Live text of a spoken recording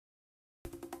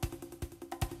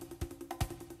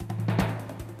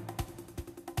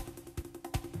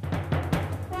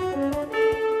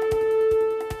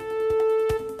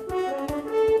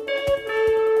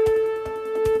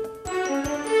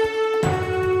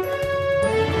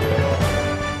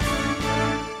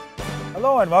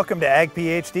and welcome to Ag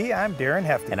PhD. I'm Darren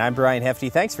Hefty. And I'm Brian Hefty.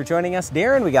 Thanks for joining us.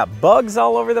 Darren, we got bugs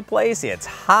all over the place. It's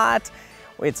hot.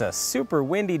 It's a super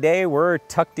windy day. We're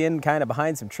tucked in kind of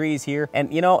behind some trees here.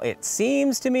 And you know, it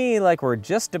seems to me like we're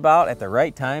just about at the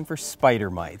right time for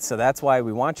spider mites. So that's why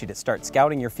we want you to start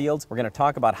scouting your fields. We're going to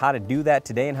talk about how to do that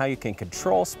today and how you can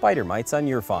control spider mites on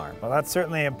your farm. Well, that's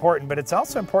certainly important, but it's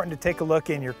also important to take a look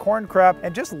in your corn crop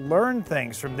and just learn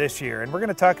things from this year. And we're going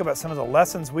to talk about some of the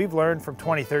lessons we've learned from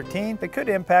 2013 that could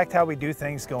impact how we do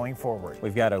things going forward.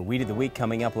 We've got a Weed of the Week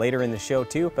coming up later in the show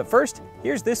too. But first,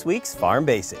 here's this week's Farm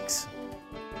Basics.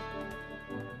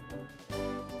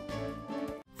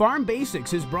 Farm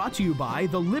Basics is brought to you by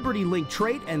the Liberty Link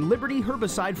trait and Liberty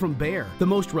herbicide from Bayer. The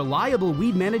most reliable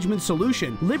weed management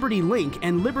solution, Liberty Link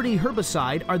and Liberty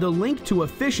herbicide are the link to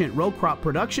efficient row crop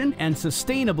production and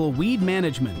sustainable weed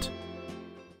management.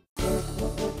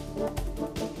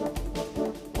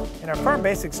 In our Farm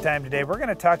Basics time today, we're going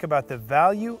to talk about the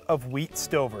value of wheat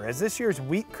stover. As this year's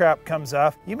wheat crop comes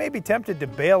off, you may be tempted to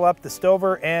bale up the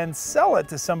stover and sell it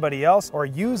to somebody else or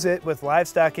use it with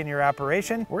livestock in your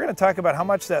operation. We're going to talk about how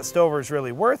much that stover is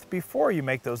really worth before you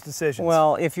make those decisions.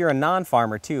 Well, if you're a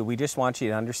non-farmer too, we just want you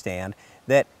to understand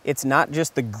that it's not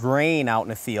just the grain out in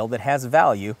the field that has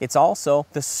value, it's also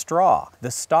the straw,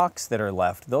 the stalks that are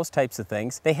left, those types of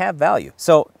things, they have value.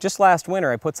 So just last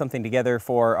winter I put something together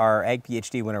for our Ag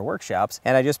PhD winter workshops,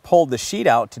 and I just pulled the sheet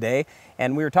out today,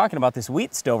 and we were talking about this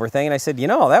wheat stover thing, and I said, you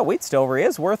know, that wheat stover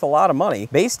is worth a lot of money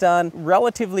based on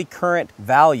relatively current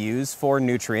values for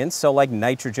nutrients, so like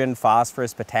nitrogen,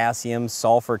 phosphorus, potassium,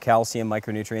 sulfur, calcium,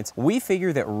 micronutrients. We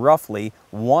figure that roughly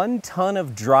 1 ton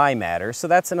of dry matter, so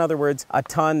that's in other words a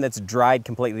ton that's dried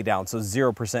completely down, so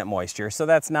 0% moisture. So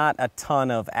that's not a ton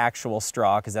of actual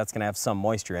straw because that's going to have some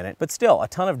moisture in it. But still, a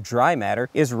ton of dry matter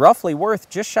is roughly worth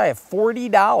just shy of $40.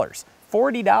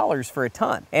 $40 for a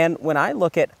ton. And when I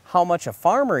look at how much a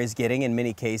farmer is getting in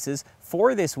many cases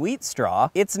for this wheat straw,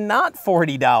 it's not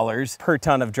 $40 per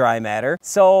ton of dry matter.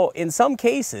 So in some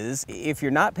cases, if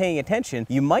you're not paying attention,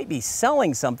 you might be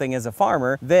selling something as a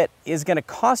farmer that is going to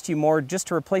cost you more just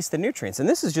to replace the nutrients. And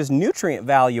this is just nutrient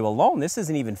value alone. This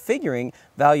isn't even figuring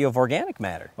value of organic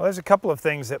matter. Well, there's a couple of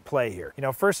things at play here. You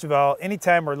know, first of all,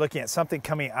 anytime we're looking at something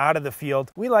coming out of the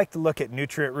field, we like to look at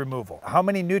nutrient removal. How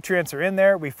many nutrients are in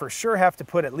there? We for sure have to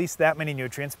put at least that many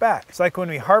nutrients back. It's like when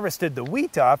we harvested the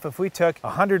wheat off, if we took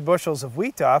 100 bushels of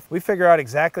wheat off, we figure out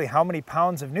exactly how many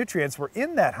pounds of nutrients were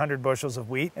in that 100 bushels of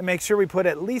wheat and make sure we put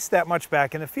at least that much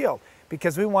back in the field,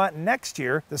 because we want next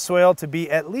year the soil to be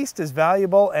at least as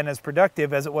valuable and as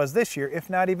productive as it was this year,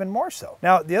 if not even more so.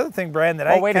 Now, the other thing, Brian,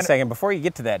 that wait a second. Before you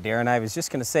get to that, Darren, I was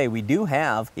just going to say we do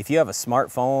have, if you have a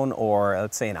smartphone or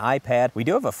let's say an iPad, we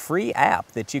do have a free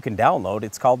app that you can download.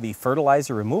 It's called the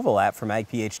Fertilizer Removal app from Ag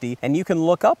PhD, and you can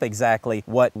look up exactly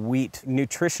what wheat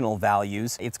nutritional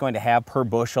values it's going to have per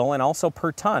bushel and also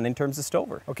per ton in terms of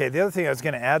stover. Okay, the other thing I was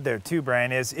going to add there too,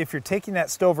 Brian, is if you're taking that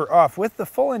stover off with the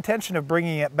full intention of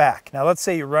bringing it back. Now, let's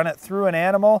say you run it through an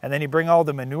animal and then you bring all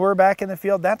the manure back in the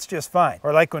field, that's just fine.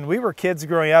 Or like when we were kids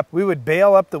growing up, we would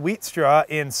bale up the wheat straw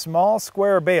in small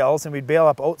square bales, and we'd bale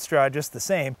up oat straw just the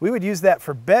same. We would use that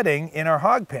for bedding in our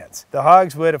hog pens. The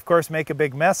hogs would, of course, make a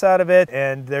big mess out of it,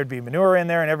 and there'd be manure in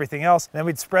there and everything else. And then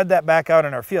we'd spread that back out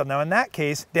in our field. Now, in that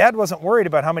case, Dad wasn't worried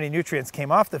about how many nutrients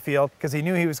came off the field because he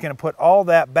knew he was going to put all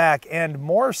that back, and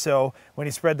more so when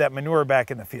he spread that manure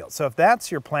back in the field. So if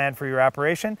that's your plan for your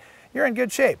operation, you're in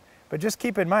good shape. But just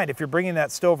keep in mind, if you're bringing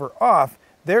that stover off,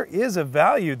 there is a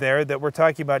value there that we're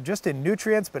talking about just in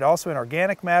nutrients, but also in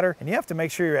organic matter, and you have to make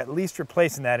sure you're at least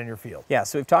replacing that in your field. Yeah,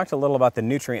 so we've talked a little about the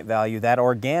nutrient value. That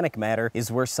organic matter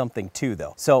is worth something too,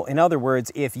 though. So in other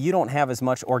words, if you don't have as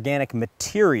much organic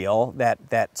material,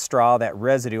 that straw, that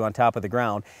residue on top of the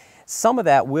ground, some of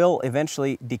that will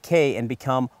eventually decay and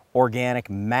become organic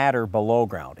matter below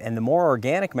ground. And the more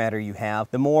organic matter you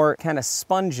have, the more kind of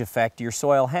sponge effect your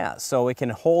soil has. So it can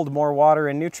hold more water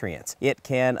and nutrients. It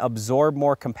can absorb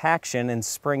more compaction and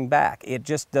spring back. It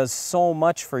just does so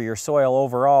much for your soil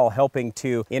overall, helping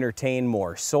to entertain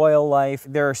more soil life.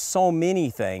 There are so many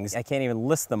things. I can't even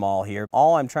list them all here.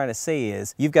 All I'm trying to say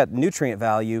is you've got nutrient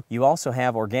value. You also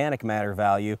have organic matter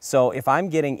value. So if I'm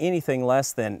getting anything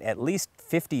less than at least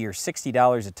 $50 or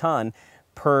 $60 a ton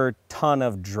per ton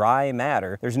of dry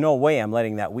matter, there's no way I'm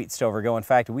letting that wheat stover go. In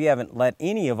fact, we haven't let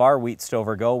any of our wheat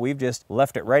stover go. We've just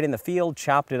left it right in the field,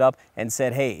 chopped it up, and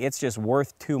said, hey, it's just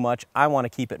worth too much. I want to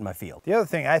keep it in my field. The other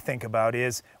thing I think about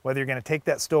is whether you're going to take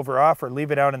that stover off or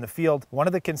leave it out in the field. One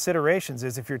of the considerations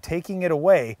is if you're taking it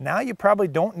away, now you probably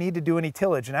don't need to do any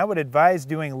tillage, and I would advise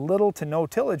doing little to no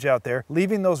tillage out there,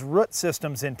 leaving those root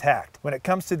systems intact. When it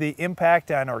comes to the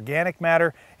impact on organic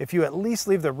matter, if you at least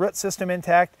leave the root system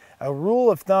intact, a rule rule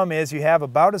of thumb is you have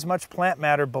about as much plant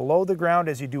matter below the ground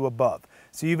as you do above.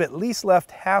 So you've at least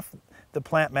left half the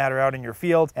plant matter out in your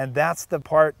field, and that's the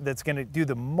part that's going to do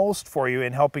the most for you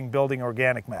in helping building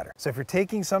organic matter. So if you're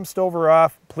taking some stover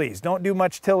off, please don't do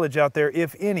much tillage out there,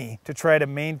 if any, to try to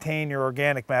maintain your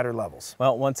organic matter levels.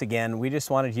 Well, once again, we just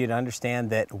wanted you to understand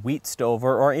that wheat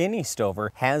stover or any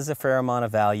stover has a fair amount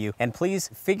of value, and please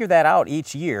figure that out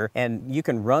each year, and you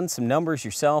can run some numbers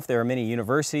yourself. There are many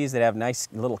universities that have nice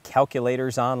little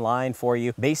calculators online for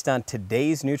you based on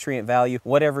today's nutrient value,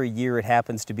 whatever year it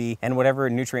happens to be, and whatever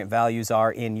nutrient values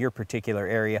are in your particular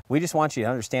area. We just want you to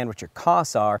understand what your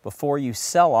costs are before you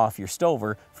sell off your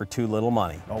stover for too little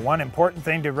money. Well, one important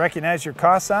thing to recognize your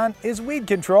costs on is weed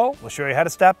control. We'll show you how to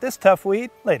stop this tough weed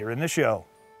later in the show.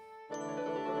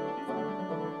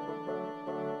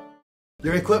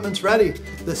 Your equipment's ready.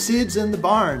 The seed's in the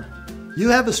barn. You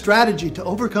have a strategy to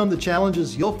overcome the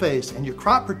challenges you'll face, and your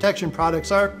crop protection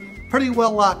products are pretty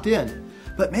well locked in.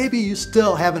 But maybe you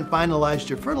still haven't finalized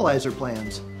your fertilizer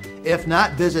plans. If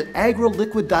not, visit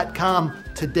agroliquid.com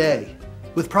today.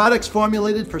 With products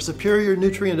formulated for superior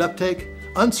nutrient uptake,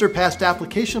 unsurpassed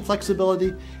application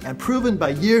flexibility, and proven by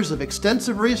years of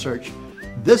extensive research,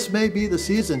 this may be the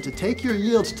season to take your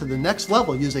yields to the next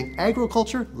level using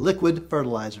agriculture liquid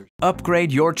fertilizers.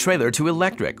 Upgrade your trailer to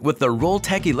electric with the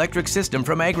Rolltech electric system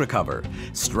from AgriCover.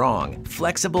 Strong,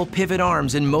 flexible pivot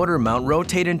arms and motor mount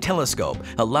rotate and telescope,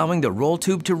 allowing the roll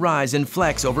tube to rise and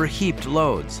flex over heaped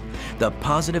loads. The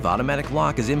positive automatic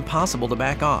lock is impossible to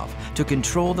back off to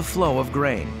control the flow of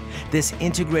grain. This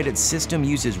integrated system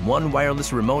uses one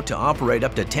wireless remote to operate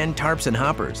up to 10 tarps and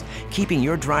hoppers, keeping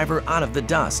your driver out of the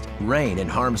dust, rain, and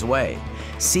harm's way.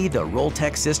 See the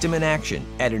Rolltech system in action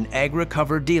at an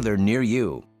AgriCover dealer near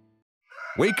you.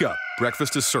 Wake up,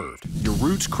 breakfast is served. Your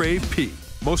roots crave pea.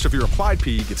 Most of your applied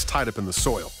pea gets tied up in the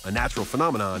soil, a natural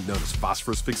phenomenon known as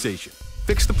phosphorus fixation.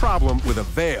 Fix the problem with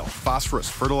Avail Phosphorus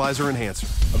Fertilizer Enhancer.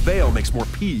 Avail makes more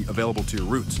pea available to your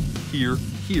roots, here,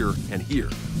 here, and here.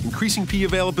 Increasing pea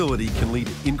availability can lead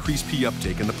to increased pea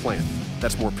uptake in the plant.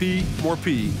 That's more pea,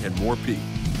 and more pea.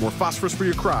 More phosphorus for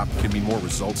your crop can mean more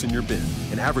results in your bin.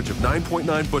 An average of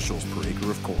 9.9 bushels per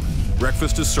acre of corn.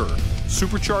 Breakfast is served.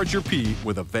 Supercharge your pea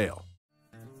with Avail.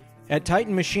 At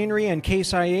Titan Machinery and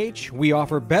Case IH, we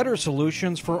offer better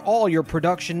solutions for all your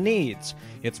production needs.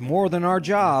 It's more than our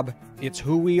job, it's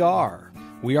who we are.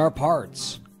 We are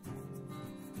parts.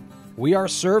 We are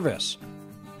service.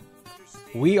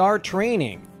 We are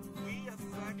training.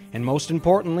 And most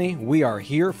importantly, we are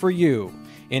here for you.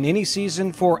 In any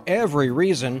season, for every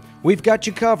reason, we've got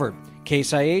you covered.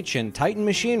 Case IH and Titan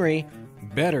Machinery,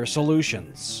 better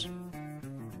solutions.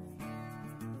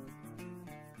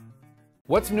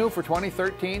 What's new for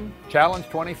 2013? Challenge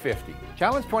 2050.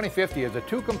 Challenge 2050 is a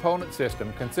two-component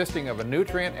system consisting of a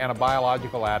nutrient and a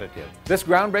biological additive. This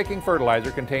groundbreaking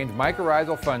fertilizer contains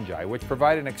mycorrhizal fungi, which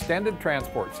provide an extended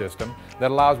transport system that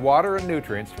allows water and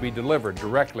nutrients to be delivered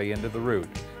directly into the root.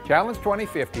 Challenge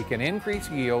 2050 can increase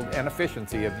yield and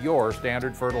efficiency of your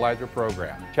standard fertilizer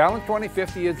program. Challenge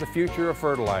 2050 is the future of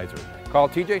fertilizer. Call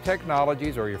TJ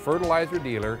Technologies or your fertilizer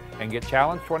dealer and get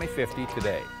Challenge 2050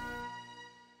 today.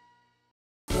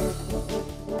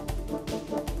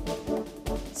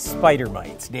 Spider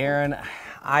mites. Darren,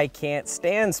 I can't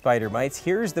stand spider mites.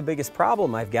 Here's the biggest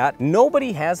problem I've got.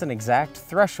 Nobody has an exact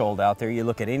threshold out there. You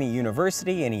look at any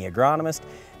university, any agronomist,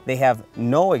 they have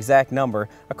no exact number.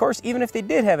 Of course, even if they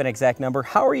did have an exact number,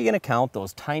 how are you going to count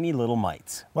those tiny little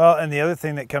mites? Well, and the other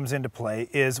thing that comes into play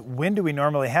is, when do we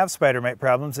normally have spider mite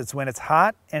problems? It's when it's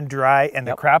hot and dry and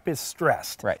the crop is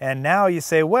stressed. Right. And now you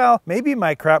say, well, maybe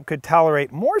my crop could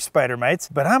tolerate more spider mites,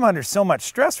 but I'm under so much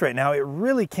stress right now, it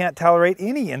really can't tolerate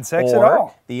any insects at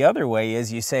all. The other way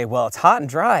is you say, well, it's hot and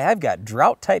dry, I've got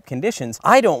drought type conditions,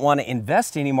 I don't want to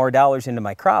invest any more dollars into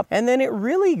my crop, and then it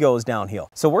really goes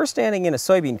downhill. So we're standing in a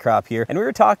soybean crop here, and we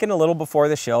were talking a little before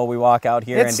the show. We walk out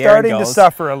here it's and Darren starting goes, to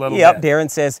suffer a little bit. bit. Darren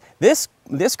says, this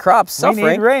crop's suffering.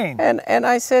 We need rain. And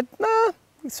I said, nah,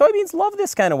 soybeans love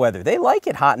this kind of weather. They like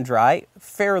it hot and dry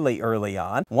fairly early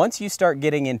on. Once you start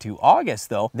getting into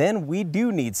August though, then we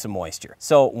do need some moisture.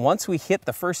 So once we hit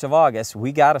the 1st of August,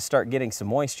 we got to start getting some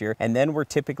moisture, and then we're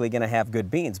typically going to have good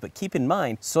beans. But keep in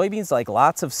mind, soybeans like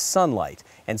lots of sunlight,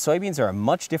 and soybeans are a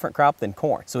much different crop than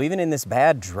corn. So even in this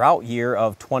bad drought year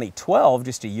of 2012,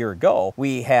 just a year ago,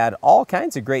 we had all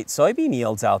kinds of great soybean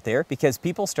yields out there because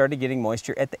people started getting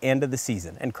moisture at the end of the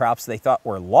season, and crops they thought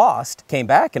were lost came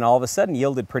back and all of a sudden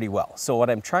yielded pretty well. So what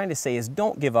I'm trying to say is,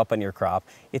 don't give up on your crop.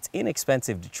 It's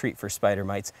inexpensive to treat for spider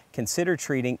mites. consider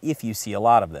treating if you see a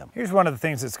lot of them. Here's one of the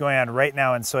things that's going on right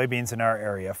now in soybeans in our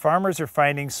area. Farmers are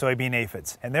finding soybean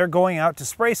aphids, and they're going out to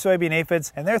spray soybean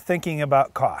aphids, and they're thinking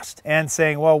about cost and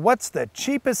saying, well, what's the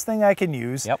cheapest thing I can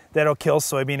use that'll kill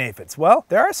soybean aphids? Well,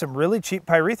 there are some really cheap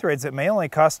pyrethroids that may only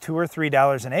cost $2 or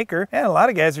 $3 an acre, and a lot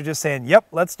of guys are just saying, yep,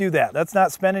 let's do that. Let's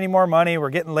not spend any more money. We're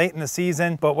getting late in the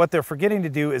season. But what they're forgetting to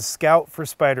do is scout for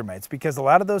spider mites, because a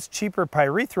lot of those cheaper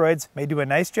pyrethroids may do a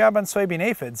nice job on soybean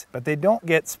aphids, but they don't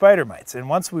get spider mites. And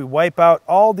once we wipe out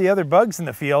all the other bugs in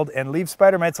the field and leave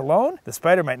spider mites alone, the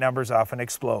spider mite numbers often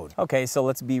explode. Okay, so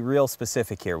let's be real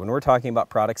specific here. When we're talking about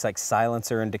products like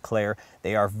Silencer and Declare,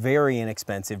 they are very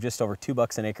inexpensive, just over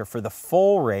 $2 an acre for the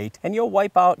full rate, and you'll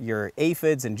wipe out your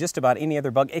aphids and just about any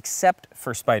other bug except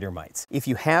for spider mites. If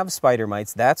you have spider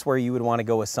mites, that's where you would want to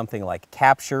go with something like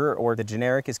Capture, or the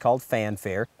generic is called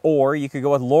Fanfare, or you could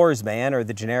go with Lorsban, or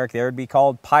the generic there would be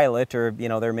called Pilot, or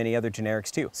there are many other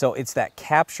generics too. So it's that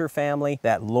Capture family,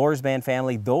 that Lorsban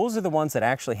family, those are the ones that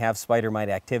actually have spider mite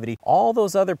activity. All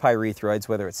those other pyrethroids,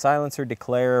 whether it's Silencer,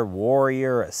 Declare,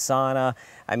 Warrior, Asana,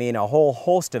 I mean a whole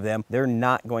host of them, they're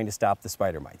not going to stop the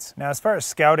spider mites. Now, as far as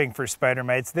scouting for spider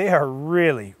mites, they are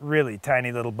really, really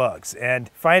tiny little bugs, and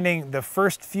finding the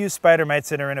first few spider mites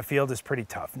that are in a field is pretty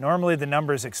tough. Normally the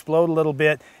numbers explode a little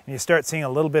bit, and you start seeing a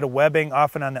little bit of webbing,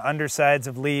 often on the undersides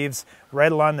of leaves,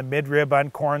 right along the midrib on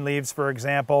corn leaves, for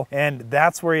example, and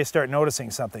that's where you start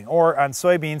noticing something. Or on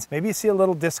soybeans, maybe you see a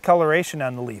little discoloration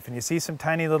on the leaf, and you see some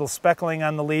tiny little speckling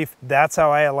on the leaf. That's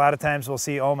how I a lot of times will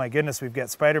see, oh my goodness, we've got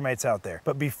spider mites out there.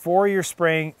 But before you're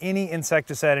spraying any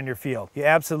insecticide in your field, you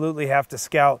absolutely have to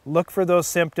scout, look for those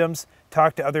symptoms,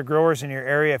 talk to other growers in your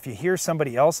area. If you hear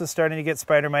somebody else is starting to get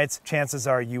spider mites, chances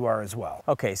are you are as well.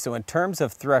 Okay, so in terms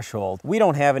of threshold, we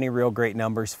don't have any real great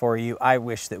numbers for you. I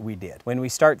wish that we did. When we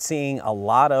start seeing a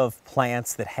lot of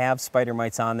plants that have spider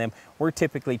mites on them, we're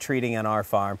typically treating on our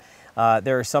farm.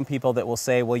 There are some people that will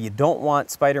say, well, you don't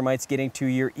want spider mites getting to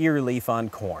your ear leaf on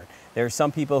corn. There are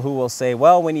some people who will say,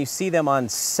 well, when you see them on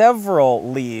several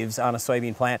leaves on a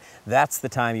soybean plant, that's the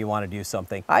time you want to do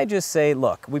something. I just say,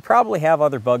 look, we probably have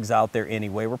other bugs out there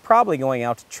anyway. We're probably going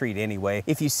out to treat anyway.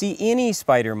 If you see any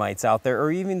spider mites out there,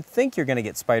 or even think you're going to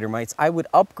get spider mites, I would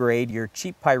upgrade your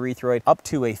cheap pyrethroid up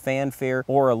to a Fanfare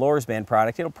or a Lorsban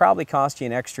product. It'll probably cost you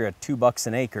an extra $2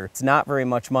 an acre. It's not very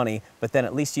much money, but then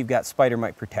at least you've got spider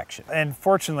mite protection. And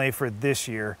fortunately for this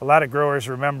year, a lot of growers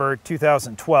remember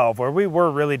 2012, where we were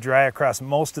really dry across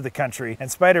most of the country,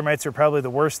 and spider mites are probably the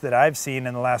worst that I've seen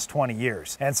in the last 20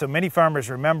 years. And so many farmers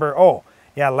remember, oh,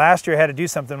 yeah, last year I had to do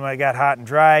something when I got hot and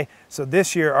dry. So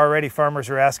this year already farmers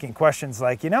are asking questions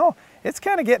like, it's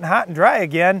kind of getting hot and dry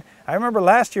again. I remember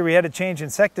last year we had to change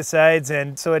insecticides,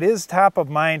 and so it is top of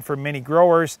mind for many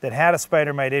growers that had a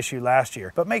spider mite issue last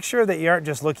year. But make sure that you aren't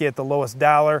just looking at the lowest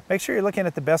dollar. Make sure you're looking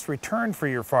at the best return for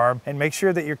your farm, and make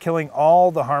sure that you're killing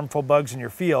all the harmful bugs in your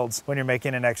fields when you're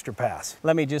making an extra pass.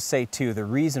 Let me just say too, the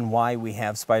reason why we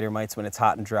have spider mites when it's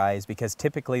hot and dry is because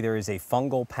typically there is a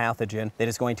fungal pathogen that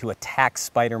is going to attack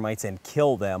spider mites and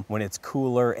kill them when it's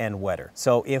cooler and wetter.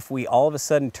 So if we all of a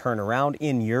sudden turn around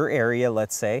in your area,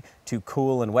 let's say, to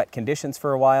cool and wet conditions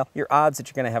for a while, your odds that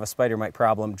you're going to have a spider mite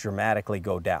problem dramatically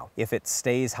go down. If it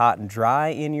stays hot and dry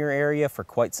in your area for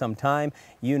quite some time,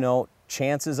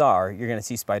 chances are you're going to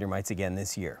see spider mites again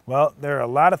this year. Well, there are a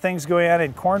lot of things going on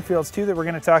in cornfields too that we're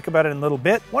going to talk about in a little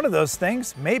bit. One of those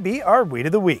things may be our weed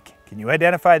of the week. Can you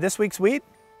identify this week's weed?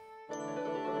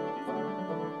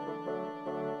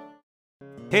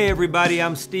 Hey everybody,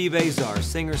 I'm Steve Azar,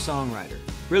 singer-songwriter.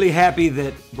 Really happy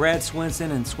that Brad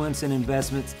Swinson and Swinson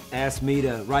Investments asked me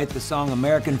to write the song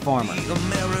American Farmer.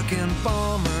 American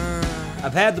Farmer.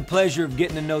 I've had the pleasure of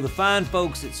getting to know the fine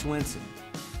folks at Swinson,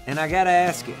 and I gotta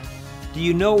ask you, do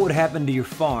you know what would happen to your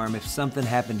farm if something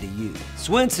happened to you?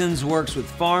 Swinson's works with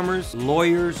farmers,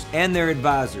 lawyers, and their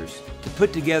advisors to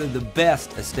put together the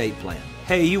best estate plan.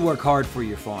 Hey, you work hard for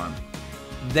your farm.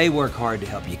 They work hard to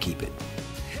help you keep it.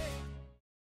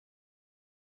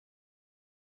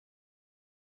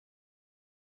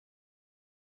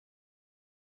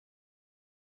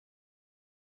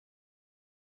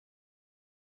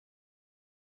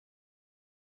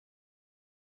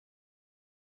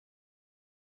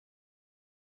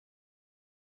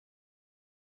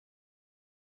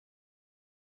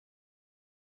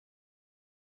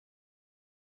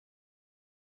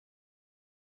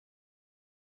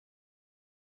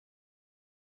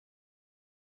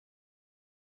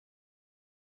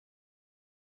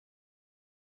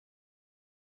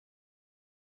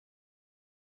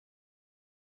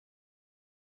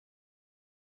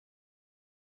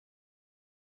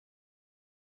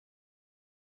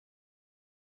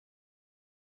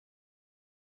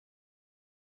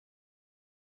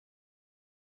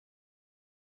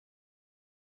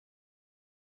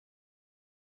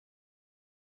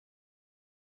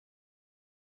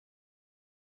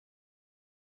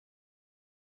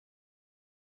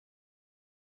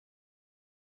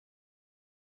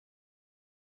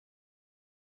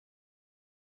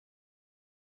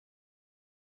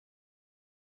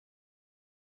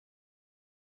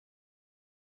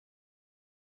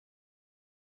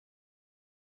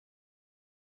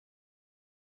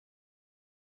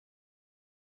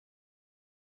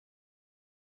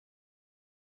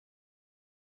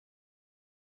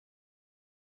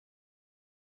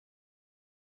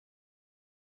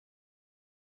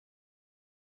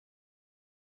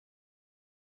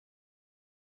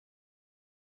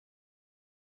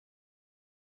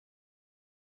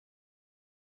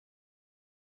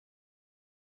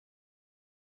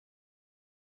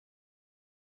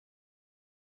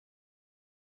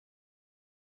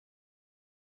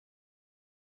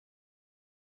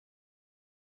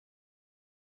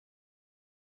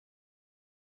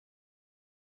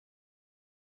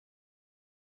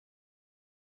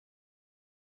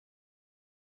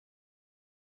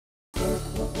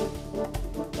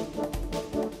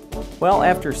 Well,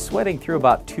 after sweating through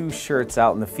about 2 shirts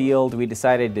out in the field, we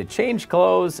decided to change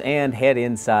clothes and head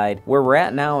inside. Where we're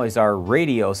at now is our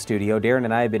radio studio. Darren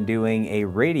and I have been doing a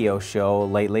radio show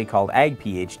lately called Ag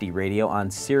PhD Radio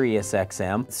on Sirius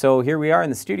XM. So here we are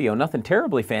in the studio. Nothing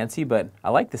terribly fancy, but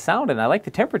I like the sound and I like the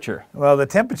temperature. Well, the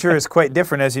temperature is quite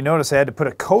different. As you notice, I had to put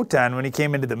a coat on when he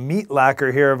came into the meat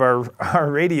locker here of our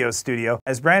radio studio.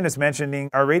 As Brian was mentioning,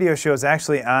 our radio show is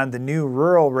actually on the new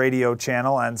rural radio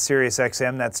channel on Sirius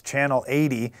XM. That's channel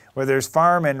 80, where there's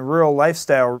farm and rural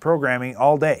lifestyle programming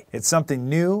all day. It's something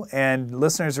new, and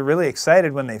listeners are really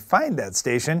excited when they find that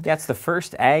station. That's the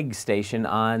first ag station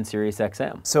on Sirius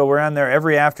XM. So we're on there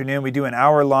every afternoon. We do an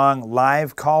hour-long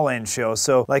live call-in show.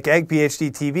 So like Ag PhD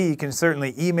TV, you can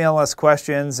certainly email us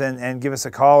questions and give us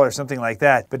a call or something like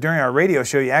that. But during our radio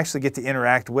show, you actually get to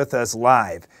interact with us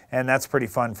live, and that's pretty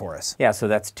fun for us. Yeah, so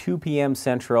that's 2 p.m.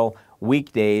 Central,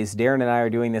 weekdays. Darren and I are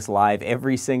doing this live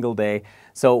every single day.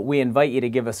 So we invite you to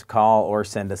give us a call or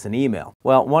send us an email.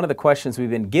 Well, one of the questions we've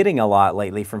been getting a lot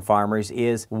lately from farmers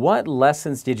is, what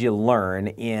lessons did you learn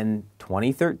in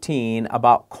 2013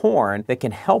 about corn that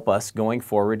can help us going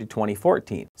forward to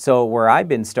 2014? So where I've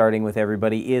been starting with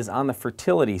everybody is on the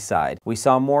fertility side. We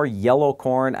saw more yellow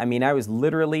corn. I mean, I was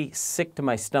literally sick to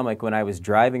my stomach when I was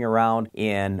driving around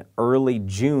in early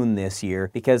June this year,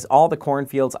 because all the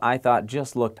cornfields I thought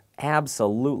just looked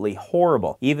absolutely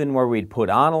horrible. Even where we'd put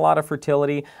on a lot of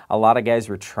fertility, a lot of guys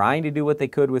were trying to do what they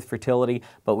could with fertility,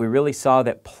 but we really saw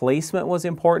that placement was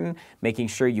important, making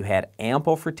sure you had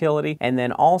ample fertility, and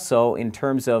then also in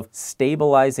terms of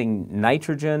stabilizing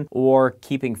nitrogen or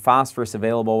keeping phosphorus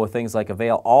available with things like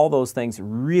Avail. All those things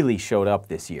really showed up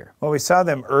this year. Well, we saw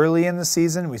them early in the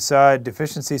season. We saw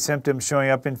deficiency symptoms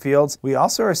showing up in fields. We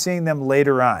also are seeing them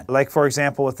later on. Like, for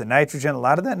example, with the nitrogen, a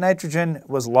lot of that nitrogen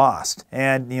was lost.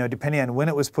 And, depending on when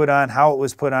it was put on, how it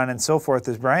was put on, and so forth,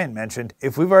 as Brian mentioned,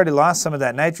 if we've already lost some of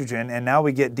that nitrogen and now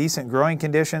we get decent growing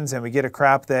conditions and we get a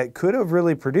crop that could have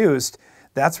really produced,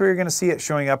 that's where you're going to see it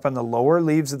showing up on the lower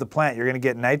leaves of the plant. You're going to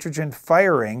get nitrogen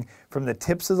firing from the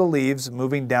tips of the leaves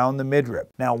moving down the midrib.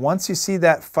 Now, once you see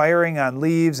that firing on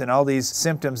leaves and all these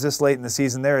symptoms this late in the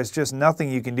season, there is just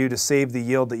nothing you can do to save the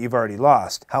yield that you've already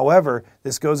lost. However,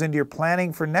 this goes into your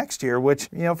planning for next year, which,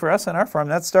 for us on our farm,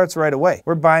 that starts right away.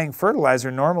 We're buying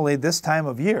fertilizer normally this time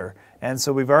of year. And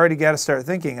so we've already got to start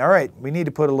thinking, all right, we need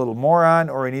to put a little more on,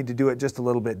 or we need to do it just a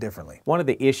little bit differently. One of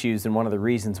the issues and one of the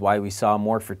reasons why we saw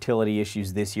more fertility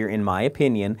issues this year, in my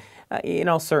opinion,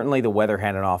 certainly the weather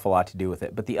had an awful lot to do with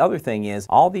it. But the other thing is,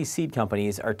 all these seed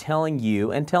companies are telling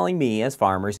you and telling me as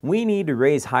farmers, we need to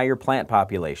raise higher plant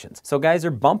populations. So guys are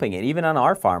bumping it. Even on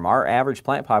our farm, our average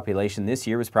plant population this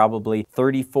year was probably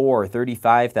 34 or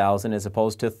 35,000 as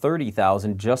opposed to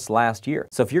 30,000 just last year.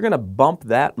 So if you're going to bump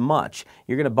that much,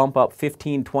 you're going to bump up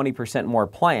 15-20% more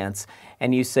plants,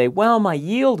 and you say, well, my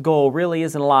yield goal really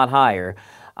isn't a lot higher.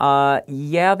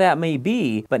 Yeah, that may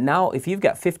be, but now if you've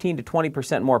got 15 to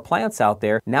 20% more plants out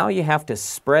there, now you have to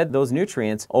spread those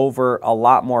nutrients over a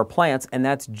lot more plants, and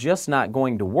that's just not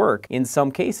going to work in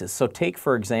some cases. So take,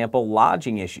 for example,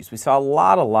 lodging issues. We saw a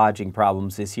lot of lodging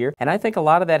problems this year, and I think a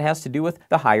lot of that has to do with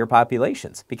the higher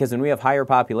populations, because when we have higher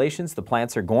populations, the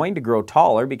plants are going to grow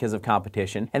taller because of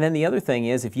competition. And then the other thing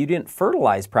is, if you didn't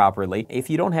fertilize properly, if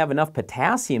you don't have enough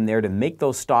potassium there to make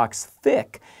those stalks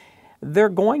thick, they're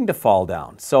going to fall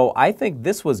down. So I think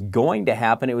this was going to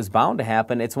happen. It was bound to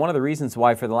happen. It's one of the reasons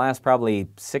why for the last probably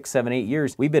 6, 7, 8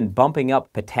 years, we've been bumping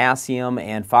up potassium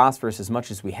and phosphorus as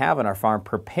much as we have on our farm,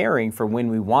 preparing for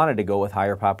when we wanted to go with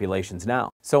higher populations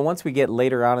now. So once we get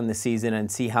later on in the season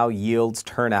and see how yields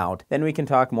turn out, then we can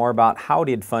talk more about how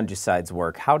did fungicides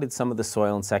work, how did some of the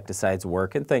soil insecticides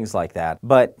work, and things like that.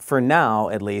 But for now,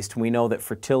 at least, we know that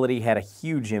fertility had a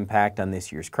huge impact on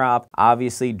this year's crop.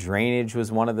 Obviously, drainage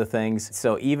was one of the things.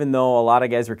 So even though a lot of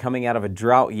guys were coming out of a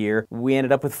drought year, we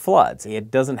ended up with floods.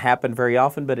 It doesn't happen very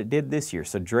often, but it did this year.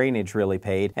 So drainage really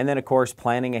paid. And then, of course,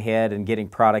 planning ahead and getting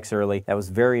products early. That was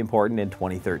very important in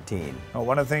 2013. Well,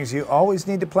 one of the things you always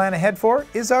need to plan ahead for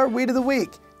is our Weed of the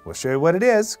Week. We'll show you what it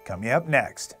is coming up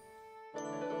next.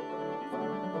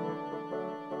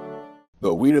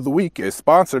 The Weed of the Week is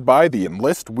sponsored by the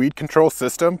Enlist Weed Control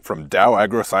System from Dow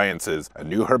AgroSciences, a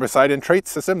new herbicide and trait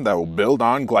system that will build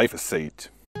on glyphosate.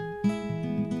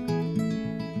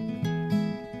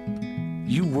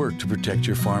 You work to protect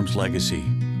your farm's legacy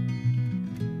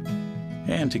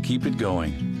and to keep it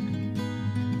going.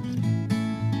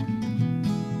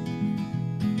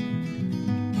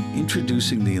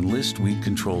 Introducing the Enlist Weed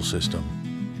Control System,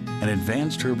 an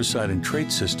advanced herbicide and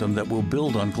trait system that will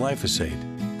build on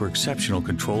glyphosate for exceptional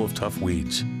control of tough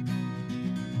weeds.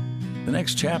 The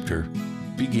next chapter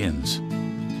begins.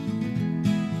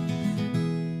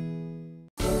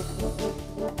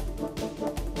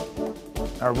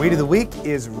 Our weed of the week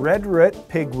is Redroot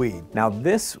Pigweed. Now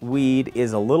this weed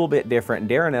is a little bit different.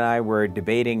 Darren and I were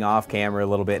debating off camera a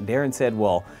little bit, and Darren said,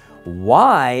 well,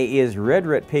 why is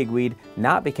Redroot Pigweed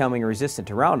not becoming resistant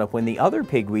to Roundup when the other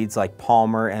pigweeds like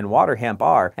Palmer and water hemp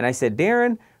are? And I said,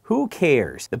 Darren, who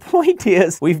cares? The point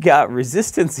is, we've got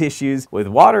resistance issues with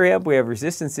water hemp, we have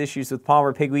resistance issues with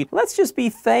Palmer pigweed. Let's just be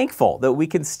thankful that we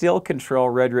can still control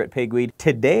Redroot Pigweed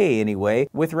today anyway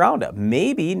with Roundup.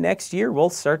 Maybe next year we'll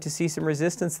start to see some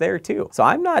resistance there too. So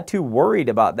I'm not too worried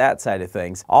about that side of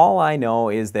things. All I know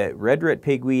is that Redroot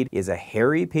Pigweed is a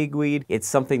hairy pigweed. It's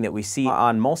something that we see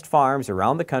on most farms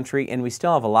around the country, and we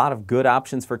still have a lot of good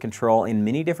options for control in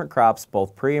many different crops,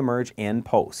 both pre-emerge and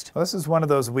post. Well, this is one of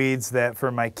those weeds that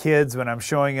for my kids, when I'm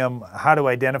showing them how to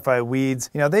identify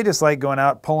weeds, you know, they just like going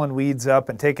out, pulling weeds up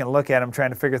and taking a look at them, trying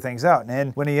to figure things out. And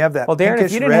then when you have that Darren, pinkish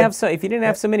if you didn't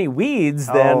have so many weeds,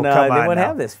 then they wouldn't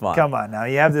have this fun. Come on now,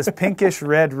 you have this pinkish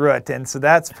red root, and so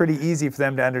that's pretty easy for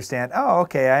them to understand. Oh,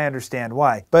 okay, I understand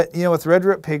why. But you know, with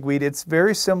Redroot Pigweed, it's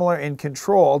very similar in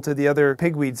control to the other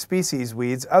pigweed species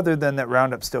weeds, other than that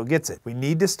Roundup still gets it. We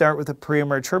need to start with a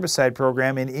pre-emerge herbicide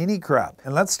program in any crop.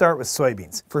 And let's start with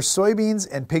soybeans. For soybeans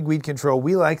and pigweed control,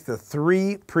 we like the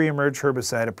 3 pre-emerge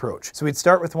herbicide approach. So we'd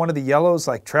start with one of the yellows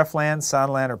like Treflan,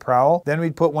 Sonlan, or Prowl. Then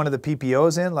we'd put one of the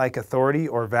PPOs in like Authority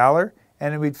or Valor.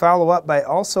 And we'd follow up by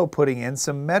also putting in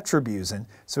some metribuzin.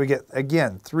 So we get,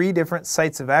 again, 3 different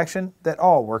sites of action that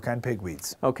all work on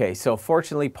pigweeds. Okay, so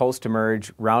fortunately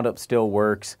post-emerge, Roundup still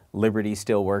works, Liberty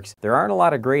still works. There aren't a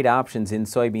lot of great options in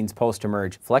soybeans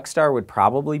post-emerge. FlexStar would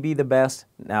probably be the best.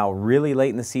 Now, really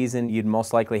late in the season, you'd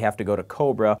most likely have to go to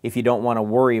Cobra if you don't want to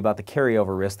worry about the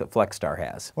carryover risk that FlexStar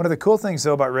has. One of the cool things,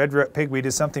 though, about Redroot Pigweed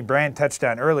is something Brian touched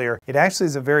on earlier. It actually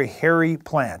is a very hairy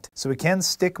plant, so we can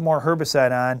stick more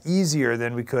herbicide on easier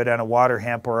than we could on a water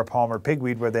hemp or a Palmer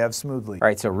pigweed where they have smoothly. All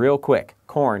right, so real quick,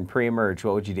 corn pre-emerge,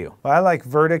 what would you do? Well, I like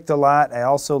Verdict a lot. I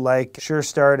also like Sure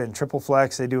Start and Triple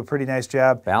Flex. They do a pretty nice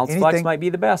job. Balanced Flex might be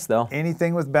the best, though.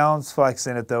 Anything with Balanced Flex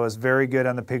in it, though, is very good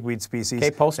on the pigweed species.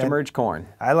 Okay, post-emerge corn.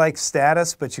 I like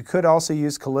Status, but you could also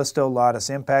use Callisto, Lotus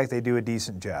Impact. They do a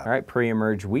decent job. All right,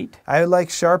 pre-emerge wheat. I would like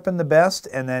Sharpen the best,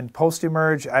 and then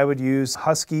post-emerge, I would use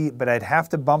Husky, but I'd have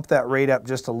to bump that rate up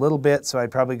just a little bit, so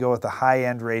I'd probably go with the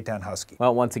high-end rate on Husky.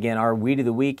 Well, once again, our weed of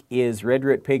the week is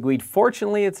Redroot Pigweed.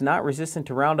 Fortunately, it's not resistant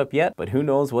to Roundup yet, but who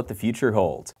knows what the future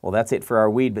holds. Well, that's it for our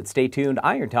weed, but stay tuned.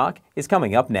 Iron Talk is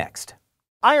coming up next.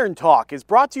 Iron Talk is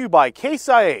brought to you by Case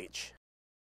IH.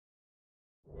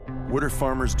 What are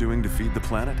farmers doing to feed the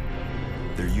planet?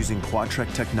 They're using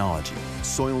Quadtrek technology,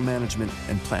 soil management,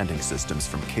 and planting systems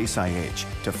from Case IH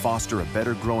to foster a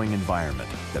better growing environment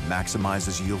that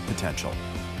maximizes yield potential.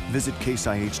 Visit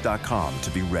caseih.com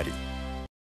to be ready.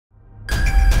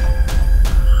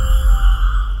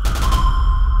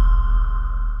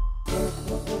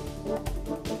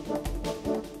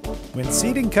 When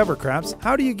seeding cover crops,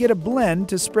 how do you get a blend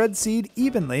to spread seed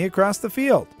evenly across the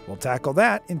field? We'll tackle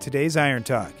that in today's Iron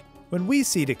Talk. When we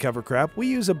seed a cover crop, we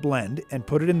use a blend and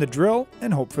put it in the drill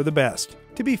and hope for the best.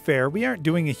 To be fair, we aren't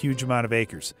doing a huge amount of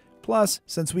acres. Plus,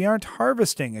 since we aren't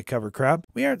harvesting a cover crop,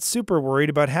 we aren't super worried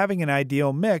about having an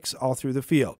ideal mix all through the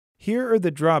field. Here are the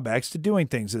drawbacks to doing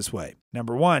things this way.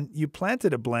 Number 1, you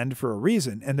planted a blend for a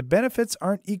reason, and the benefits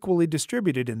aren't equally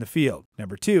distributed in the field.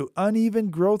 Number 2, uneven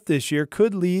growth this year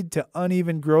could lead to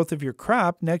uneven growth of your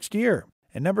crop next year.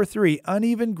 And number 3,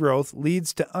 uneven growth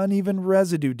leads to uneven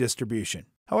residue distribution.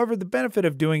 However, the benefit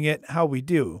of doing it how we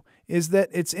do is that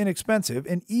it's inexpensive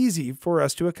and easy for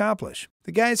us to accomplish.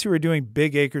 The guys who are doing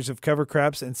big acres of cover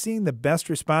crops and seeing the best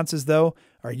responses, though,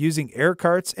 are using air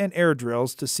carts and air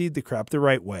drills to seed the crop the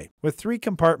right way. With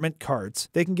 3-compartment carts,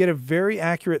 they can get a very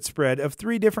accurate spread of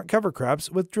 3 different cover crops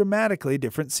with dramatically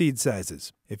different seed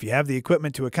sizes. If you have the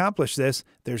equipment to accomplish this,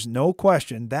 there's no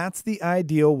question that's the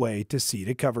ideal way to seed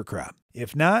a cover crop.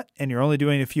 If not, and you're only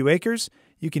doing a few acres,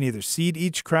 you can either seed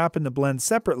each crop in the blend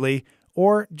separately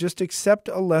or just accept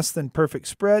a less than perfect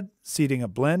spread, seeding a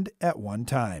blend at one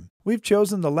time. We've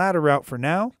chosen the latter route for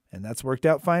now, and that's worked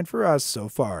out fine for us so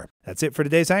far. That's it for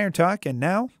today's Iron Talk, and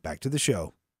now back to the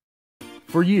show.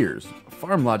 For years,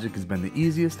 FarmLogic has been the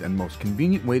easiest and most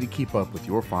convenient way to keep up with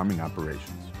your farming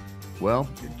operations. Well,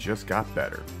 it just got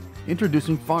better.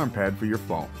 Introducing FarmPad for your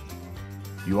phone.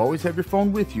 You always have your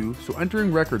phone with you, so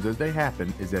entering records as they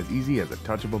happen is as easy as a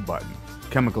touch of a button.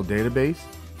 Chemical database,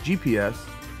 GPS,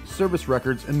 service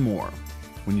records, and more.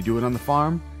 When you do it on the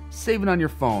farm, save it on your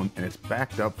phone and it's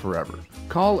backed up forever.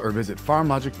 Call or visit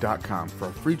farmlogic.com for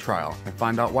a free trial and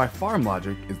find out why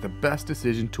FarmLogic is the best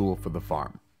decision tool for the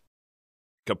farm.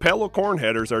 Capello corn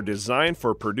headers are designed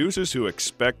for producers who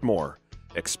expect more.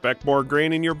 Expect more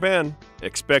grain in your bin.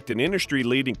 Expect an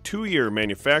industry-leading 2-year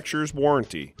manufacturer's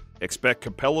warranty. Expect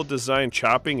Capello-designed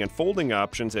chopping and folding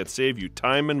options that save you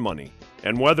time and money.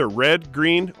 And whether red,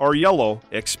 green, or yellow,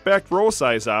 expect row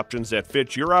size options that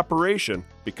fit your operation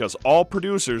because all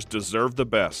producers deserve the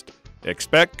best.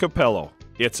 Expect Capello.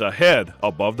 It's ahead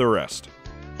above the rest.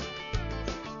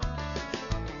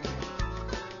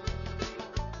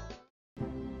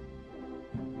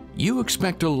 You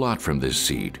expect a lot from this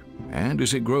seed, and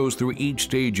as it grows through each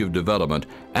stage of development,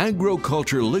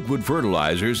 Agriculture Liquid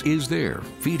Fertilizers is there,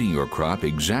 feeding your crop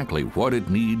exactly what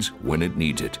it needs when it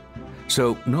needs it.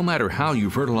 So no matter how you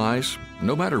fertilize,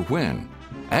 no matter when,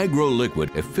 Agro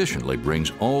Liquid efficiently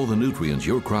brings all the nutrients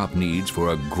your crop needs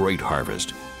for a great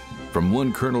harvest. From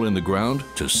 1 kernel in the ground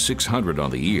to 600 on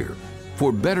the ear.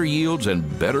 For better yields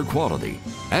and better quality,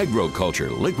 Agriculture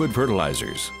Liquid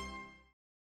Fertilizers.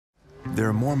 There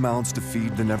are more mouths to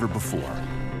feed than ever before.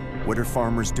 What are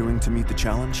farmers doing to meet the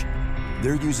challenge?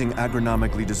 They're using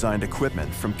agronomically designed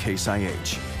equipment from Case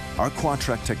IH. Our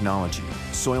Quadtrac technology,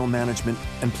 soil management,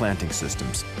 and planting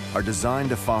systems are designed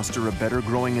to foster a better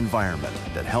growing environment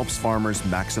that helps farmers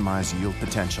maximize yield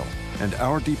potential. And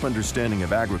our deep understanding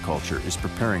of agriculture is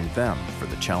preparing them for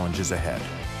the challenges ahead.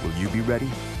 Will you be ready?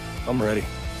 I'm ready.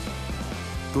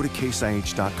 Go to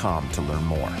caseih.com to learn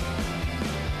more.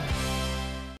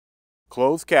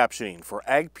 Closed captioning for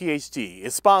Ag PhD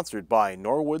is sponsored by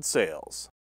Norwood Sales.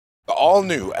 The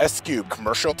all-new S-Cube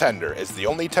commercial tender is the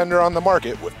only tender on the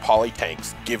market with poly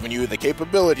tanks, giving you the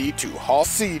capability to haul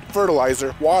seed,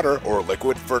 fertilizer, water, or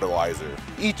liquid fertilizer.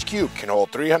 Each cube can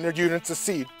hold 300 units of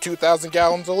seed, 2,000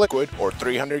 gallons of liquid, or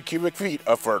 300 cubic feet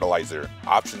of fertilizer.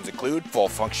 Options include full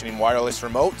functioning wireless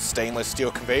remote, stainless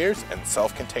steel conveyors, and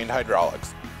self-contained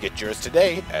hydraulics. Get yours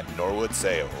today at Norwood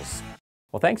Sales.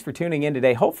 Well, thanks for tuning in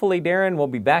today. Hopefully, Darren will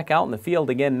be back out in the field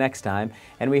again next time,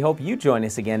 and we hope you join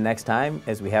us again next time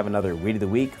as we have another Weed of the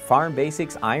Week, Farm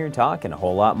Basics, Iron Talk, and a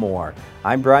whole lot more.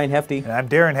 I'm Brian Hefty. And I'm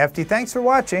Darren Hefty. Thanks for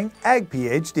watching Ag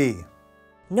PhD.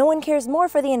 No one cares more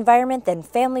for the environment than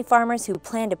family farmers who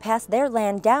plan to pass their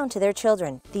land down to their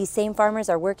children. These same farmers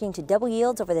are working to double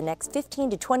yields over the next 15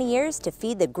 to 20 years to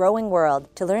feed the growing world.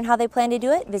 To learn how they plan to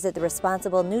do it, visit the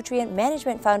Responsible Nutrient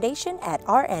Management Foundation at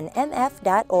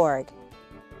rnmf.org.